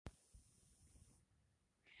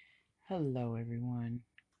Hello, everyone.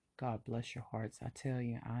 God bless your hearts. I tell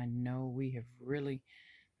you, I know we have really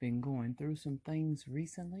been going through some things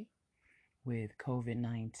recently with COVID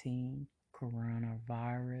 19,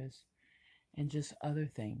 coronavirus, and just other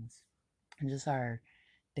things, and just our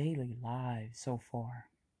daily lives so far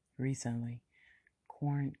recently.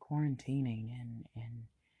 Quarantining and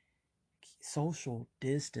social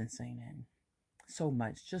distancing, and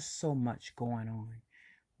just so much going on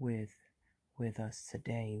with with us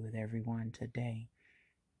today, with everyone today.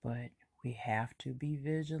 But we have to be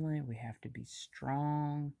vigilant. We have to be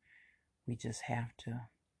strong. We just have to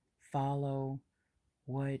follow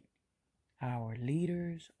what our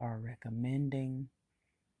leaders are recommending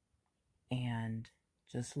and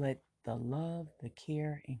just let the love, the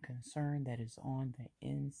care, and concern that is on the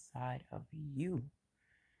inside of you,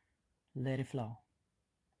 let it flow.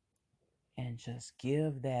 And just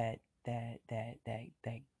give that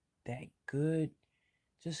good,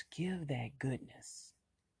 just give that goodness.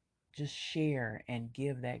 Just share and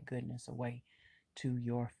give that goodness away to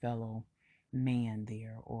your fellow man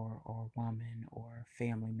there, or woman, or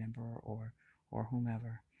family member, or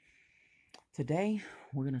whomever. Today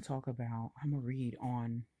we're going to talk about, I'm going to read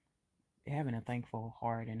on having a thankful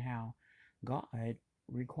heart and how God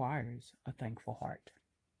requires a thankful heart.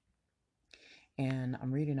 And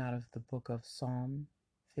I'm reading out of the book of Psalm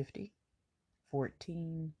 50,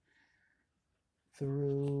 14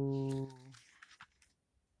 through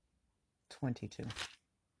 22.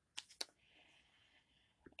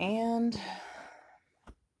 And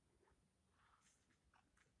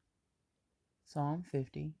Psalm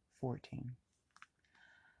 50, 14.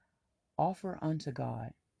 Offer unto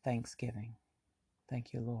God thanksgiving.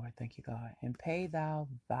 Thank you, Lord. Thank you, God. And pay thou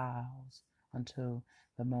vows unto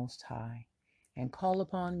the Most High, and call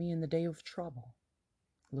upon me in the day of trouble.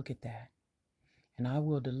 Look at that. And I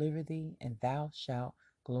will deliver thee, and thou shalt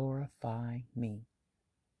glorify me.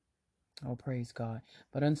 Oh, praise God.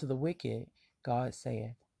 But unto the wicked, God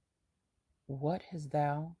saith, what hast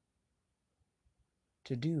thou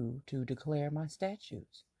to do to declare my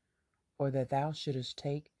statutes, or that thou shouldest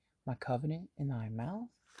take my covenant in thy mouth?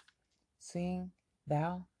 Seeing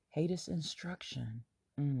thou hatest instruction,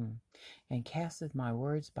 and casteth my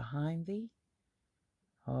words behind thee?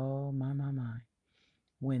 Oh, my.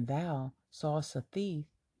 When thou sawest a thief,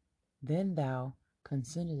 then thou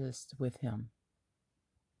consentedst with him,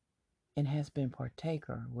 and hast been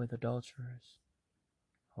partaker with adulterers.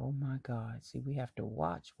 Oh, my God. See, we have to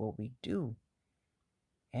watch what we do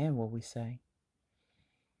and what we say.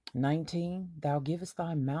 19. Thou givest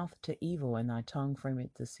thy mouth to evil, and thy tongue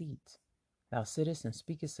frameth deceit. Thou sittest and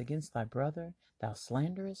speakest against thy brother. Thou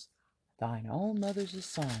slanderest thine own mother's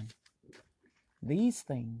son. These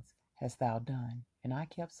things hast thou done, and I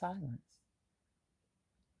kept silence.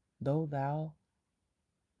 Though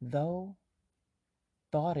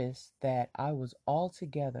thoughtest that I was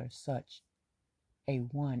altogether such a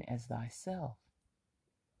one as thyself.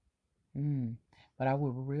 But I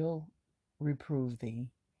will reprove thee,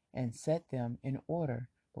 and set them in order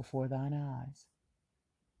before thine eyes.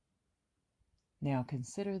 Now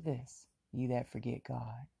consider this, ye that forget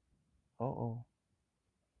God.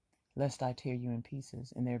 Lest I tear you in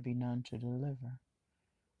pieces, and there be none to deliver.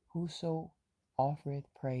 Whoso offereth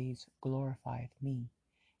praise glorifieth me,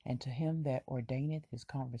 and to him that ordaineth his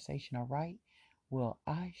conversation aright will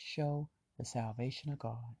I show the salvation of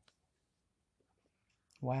God.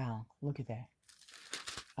 Wow, look at that.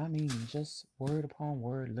 I mean, just word upon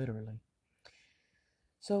word, literally.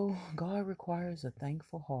 So God requires a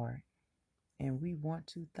thankful heart, and we want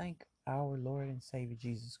to thank our Lord and Savior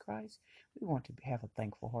Jesus Christ. We want to have a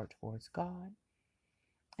thankful heart towards God,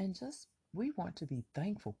 and just we want to be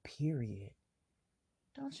thankful, period.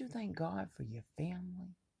 Don't you thank God for your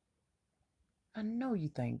family? I know you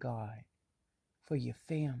thank God for your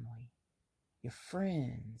family, your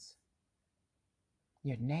friends,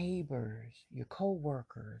 your neighbors, your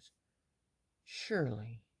co-workers.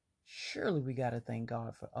 Surely we got to thank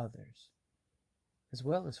God for others as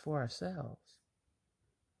well as for ourselves.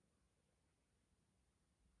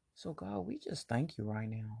 So God, we just thank you right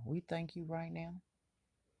now. We thank you right now.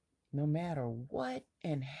 No matter what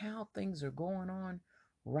and how things are going on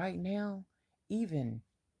right now, even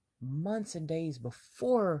months and days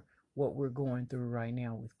before what we're going through right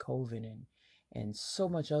now with COVID and so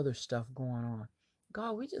much other stuff going on.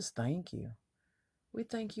 God, we just thank you. We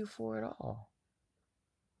thank you for it all.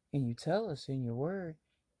 And you tell us in your word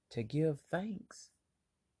to give thanks.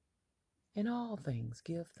 In all things,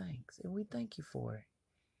 give thanks. And we thank you for it.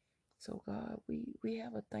 So God, we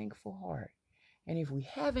have a thankful heart. And if we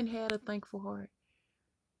haven't had a thankful heart,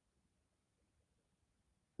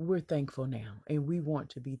 we're thankful now, and we want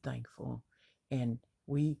to be thankful. And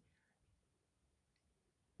we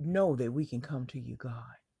know that we can come to you,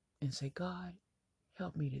 God, and say, God,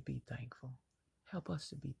 help me to be thankful. Help us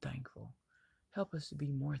to be thankful. Help us to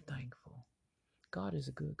be more thankful. God is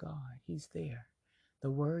a good God. He's there.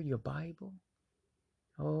 The Word, your Bible.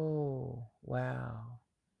 Oh, wow.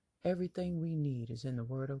 Everything we need is in the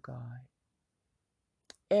Word of God.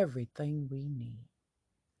 Everything we need.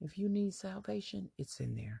 If you need salvation, it's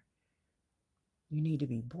in there. You need to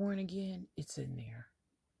be born again, it's in there.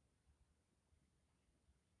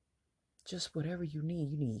 Just whatever you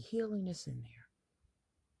need healing, it's in there.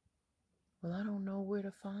 Well, I don't know where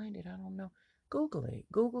to find it. I don't know. Google it.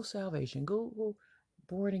 Google salvation. Google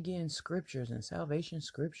born again scriptures and salvation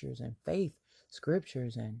scriptures and faith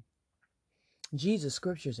scriptures and Jesus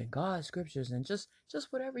scriptures and God scriptures and just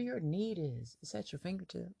whatever your need is. It's at your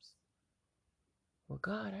fingertips. Well,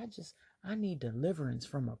 God, I need deliverance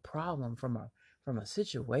from a problem, from a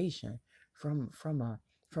situation, from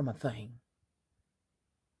a thing.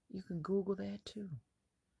 You can Google that too.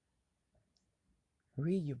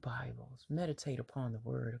 Read your Bibles. Meditate upon the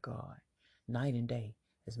Word of God night and day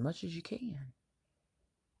as much as you can.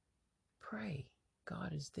 Pray.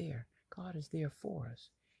 God is there. God is there for us.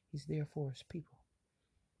 He's there for His people.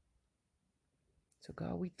 So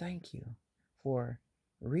God, we thank you for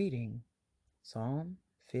reading Psalm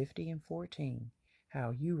 50 and 14,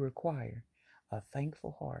 how you require a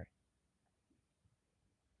thankful heart.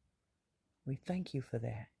 We thank you for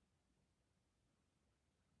that.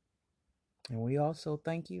 And we also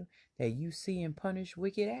thank you that you see and punish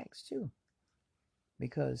wicked acts too.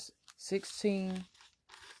 Because 16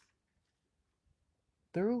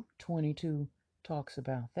 through 22 talks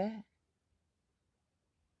about that.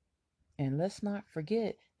 And let's not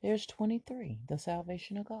forget, there's 23, the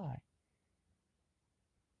salvation of God.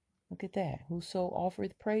 Look at that. Whoso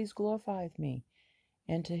offereth praise glorifieth me.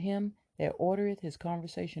 And to him that ordereth his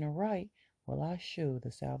conversation aright will I show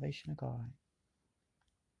the salvation of God.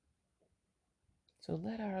 So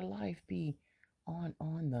let our life be on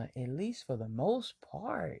the, at least for the most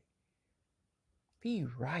part, be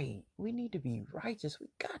right. We need to be righteous. We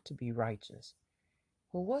got to be righteous.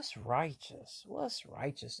 Well, what's righteous? What's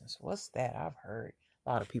righteousness? What's that? I've heard a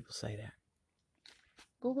lot of people say that.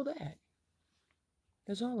 Google that.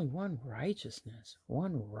 There's only one righteousness,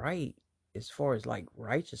 one right as far as like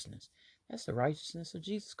righteousness. That's the righteousness of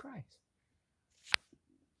Jesus Christ.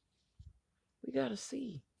 We got to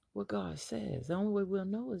see what God says. The only way we'll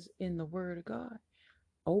know is in the Word of God.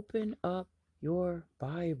 Open up your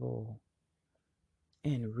Bible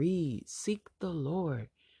and read. Seek the Lord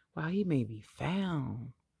while He may be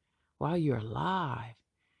found, while you're alive.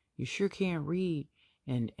 You sure can't read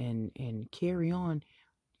and carry on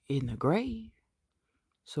in the grave.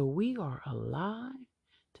 So we are alive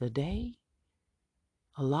today.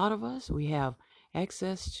 A lot of us, we have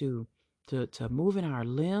access to moving our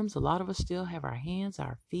limbs. A lot of us still have our hands,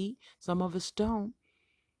 our feet. Some of us don't.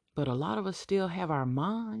 But a lot of us still have our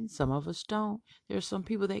minds. Some of us don't. There's some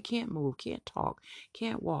people that can't move, can't talk,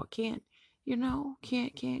 can't walk, can't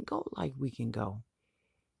go like we can go.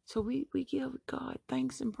 So we give God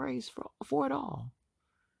thanks and praise for it all.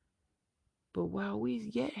 But while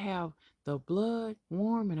we yet have the blood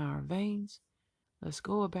warm in our veins, let's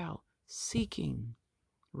go about seeking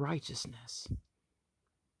righteousness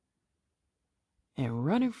and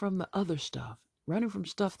running from the other stuff, running from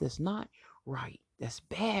stuff that's not right, that's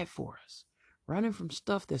bad for us, running from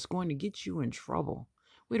stuff that's going to get you in trouble.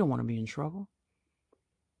 We don't want to be in trouble.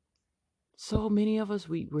 So many of us,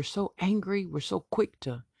 we're so angry, we're so quick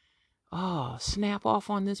to snap off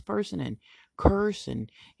on this person and curse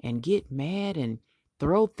and get mad and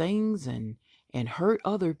throw things and hurt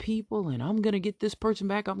other people, and I'm going to get this person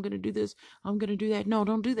back, I'm going to do this, I'm going to do that. No,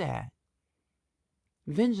 don't do that.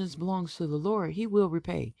 Vengeance belongs to the Lord. He will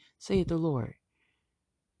repay, saith the Lord.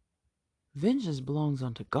 Vengeance belongs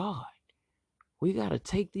unto God. We got to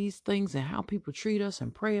take these things and how people treat us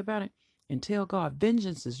and pray about it and tell God,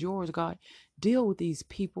 vengeance is yours, God. Deal with these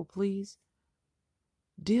people, please.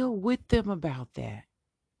 Deal with them about that.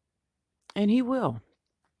 And He will.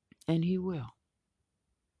 And He will.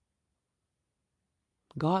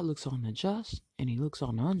 God looks on the just and He looks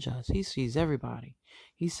on the unjust. He sees everybody.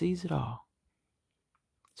 He sees it all.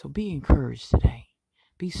 So be encouraged today.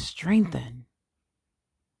 Be strengthened.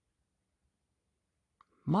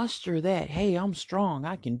 Muster that, hey, I'm strong.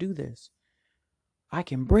 I can do this. I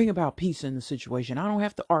can bring about peace in the situation. I don't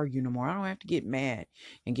have to argue no more. I don't have to get mad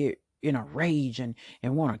and get in a rage and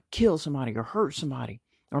want to kill somebody or hurt somebody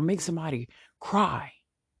or make somebody cry.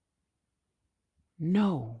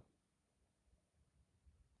 No.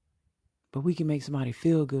 but we can make somebody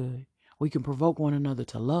feel good. We can provoke one another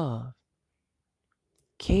to love,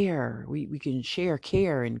 care. We can share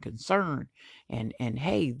care and concern. And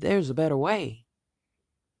hey, there's a better way.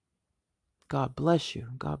 God bless you.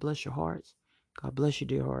 God bless your hearts. God bless you,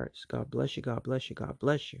 dear hearts. God bless you. God bless you. God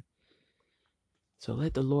bless you. So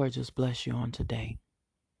let the Lord just bless you on today.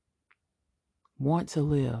 Want to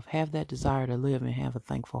live. Have that desire to live and have a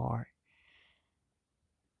thankful heart.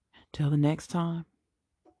 Till the next time,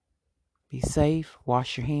 be safe.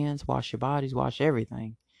 Wash your hands. Wash your bodies. Wash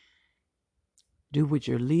everything. Do what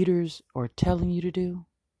your leaders are telling you to do.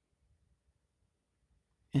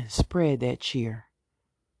 And spread that cheer.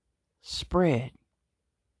 Spread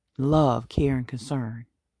love, care, and concern.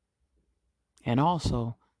 And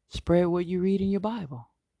also, spread what you read in your Bible.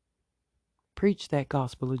 Preach that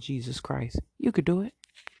gospel of Jesus Christ. You could do it.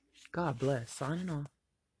 God bless. Signing off.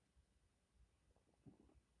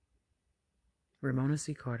 Ramona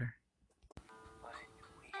C. Carter.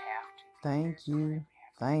 Thank you.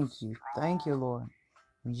 Thank you. Thank you, Lord.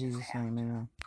 In Jesus' name, amen.